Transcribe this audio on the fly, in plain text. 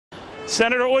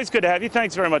Senator, always good to have you.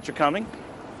 Thanks very much for coming.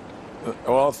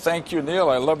 Well, thank you, Neil.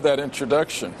 I love that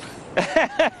introduction.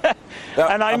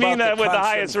 And I mean that with the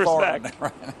highest respect.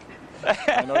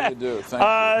 I know you do.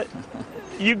 Thank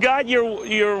you. You got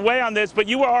your way on this, but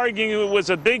you were arguing it was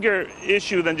a bigger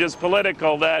issue than just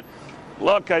political. That,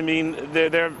 look, I mean,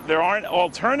 there aren't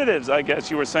alternatives, I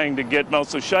guess you were saying, to Gitmo,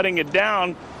 so shutting it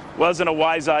down wasn't a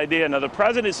wise idea. Now, the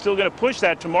president is still going to push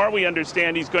that. Tomorrow we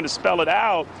understand he's going to spell it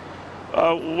out.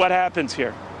 What happens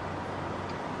here?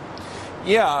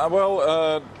 Yeah,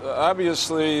 well,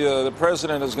 obviously the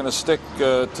president is going to stick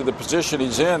to the position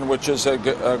he's in, which is that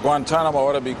Guantanamo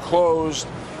ought to be closed.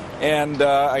 And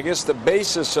I guess the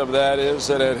basis of that is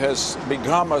that it has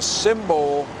become a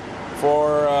symbol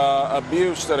for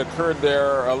abuse that occurred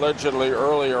there allegedly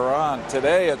earlier on.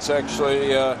 Today, it's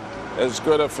actually as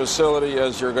good a facility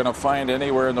as you're going to find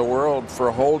anywhere in the world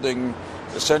for holding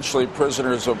essentially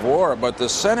prisoners of war. But the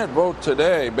Senate vote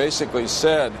today basically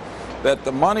said that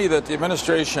the money that the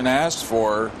administration asked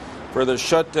for the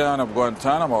shutdown of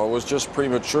Guantanamo was just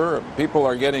premature. People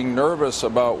are getting nervous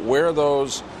about where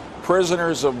those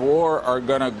prisoners of war are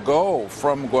going to go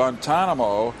from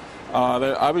Guantanamo. They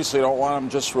obviously don't want them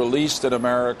just released in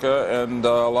America, and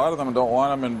a lot of them don't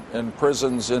want them in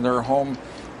prisons in their home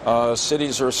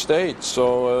cities or states.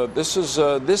 So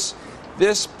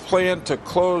this plan to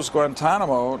close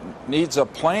Guantanamo needs a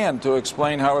plan to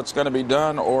explain how it's going to be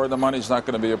done, or the money's not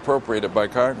going to be appropriated by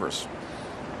Congress.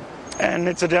 And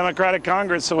it's a Democratic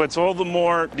Congress, so it's all the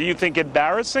more, do you think,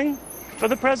 embarrassing for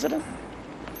the president?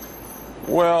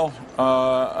 Well,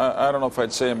 I don't know if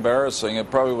I'd say embarrassing. It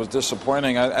probably was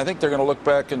disappointing. I think they're going to look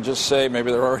back and just say,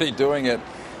 maybe they're already doing it,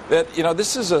 that, you know,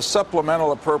 this is a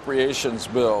supplemental appropriations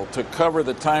bill to cover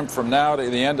the time from now to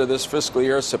the end of this fiscal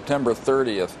year, September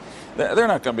 30th. They're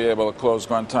not going to be able to close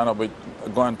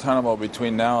Guantanamo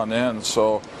between now and then.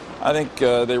 So I think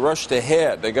they rushed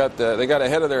ahead. They got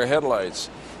ahead of their headlights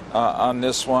on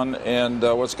this one. And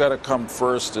what's got to come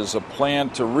first is a plan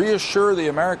to reassure the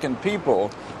American people,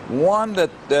 one,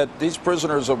 that these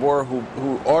prisoners of war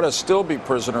who ought to still be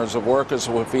prisoners of war, because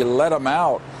if we let them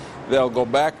out, they'll go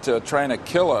back to trying to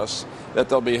kill us, that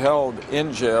they'll be held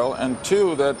in jail. And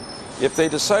two, that if they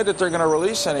decide that they're going to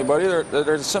release anybody,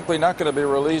 they're simply not going to be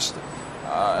released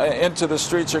into the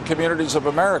streets or communities of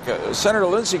America. Senator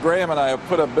Lindsey Graham and I have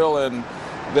put a bill in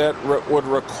that would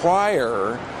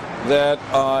require that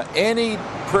any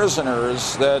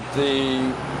prisoners that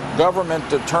the government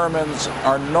determines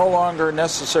are no longer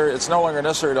necessary, it's no longer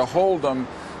necessary to hold them,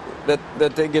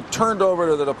 that they get turned over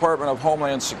to the Department of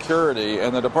Homeland Security,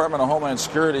 and the Department of Homeland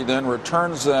Security then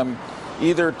returns them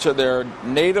either to their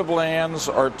native lands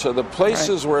or to the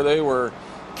places where they were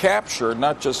captured,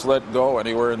 not just let go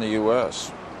anywhere in the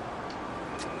U.S.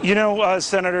 You know,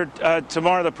 Senator,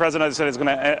 tomorrow the president, as I said, is going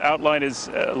to outline his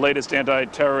latest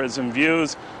anti-terrorism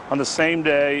views. On the same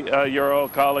day, your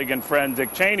old colleague and friend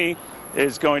Dick Cheney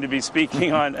is going to be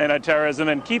speaking on anti-terrorism,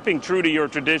 and keeping true to your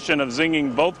tradition of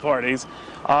zinging both parties.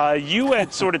 You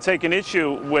had sort of taken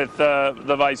issue with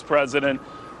the vice president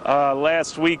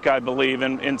last week, I believe,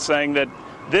 in saying that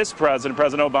this president,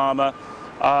 President Obama,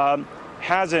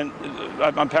 hasn't,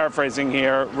 I'm paraphrasing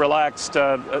here, relaxed,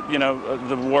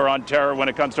 the war on terror when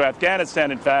it comes to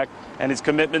Afghanistan, in fact, and his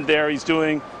commitment there. He's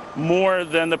doing more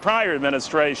than the prior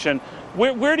administration.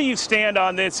 Where do you stand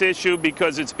on this issue?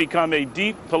 Because it's become a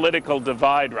deep political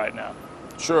divide right now.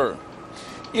 Sure.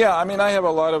 Yeah, I mean, I have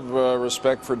a lot of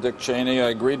respect for Dick Cheney. I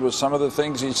agreed with some of the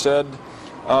things he said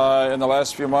in the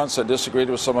last few months. I disagreed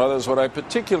with some others. What I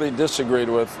particularly disagreed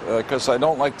with, because I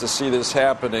don't like to see this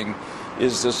happening,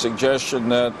 is the suggestion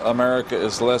that America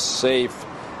is less safe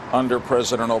under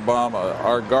President Obama.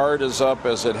 Our guard is up,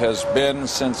 as it has been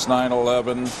since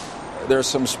 9/11. There's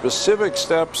some specific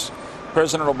steps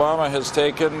President Obama has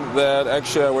taken that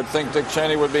actually I would think Dick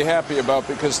Cheney would be happy about,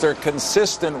 because they're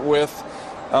consistent with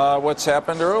what's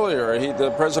happened earlier.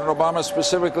 President Obama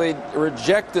specifically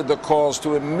rejected the calls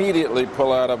to immediately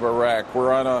pull out of Iraq.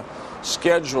 We're on a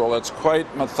schedule that's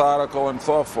quite methodical and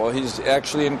thoughtful. He's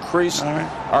actually increased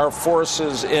our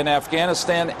forces in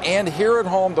Afghanistan and here at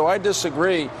home, though I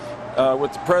disagree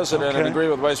with the president and agree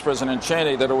with Vice President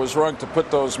Cheney that it was wrong to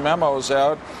put those memos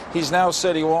out. He's now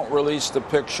said he won't release the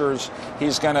pictures.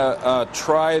 He's going to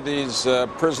try these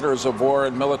prisoners of war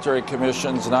in military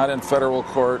commissions, not in federal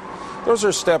court. Those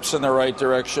are steps in the right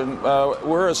direction.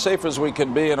 We're as safe as we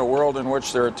can be in a world in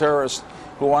which there are terrorists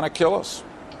who want to kill us.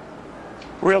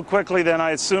 Real quickly, then,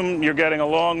 I assume you're getting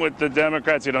along with the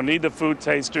Democrats. You don't need the food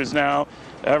tasters now.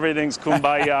 Everything's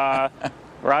kumbaya,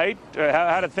 right?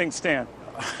 How do things stand?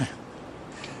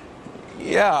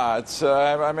 Yeah, it's.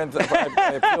 I mean,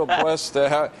 I feel blessed to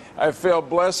have. I feel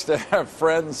blessed to have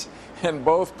friends in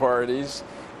both parties,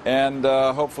 and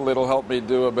hopefully it'll help me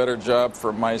do a better job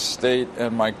for my state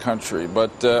and my country.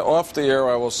 But off the air,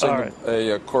 I will sing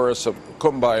a chorus of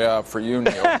 "Kumbaya" for you,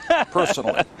 Neil,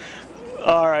 personally.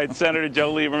 All right, Senator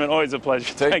Joe Lieberman, always a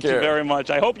pleasure. Thank you very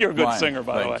much. I hope you're a good singer,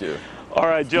 by the way. Thank you. All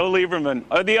right, Joe Lieberman.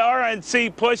 The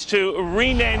RNC push to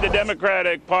rename the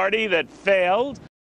Democratic Party that failed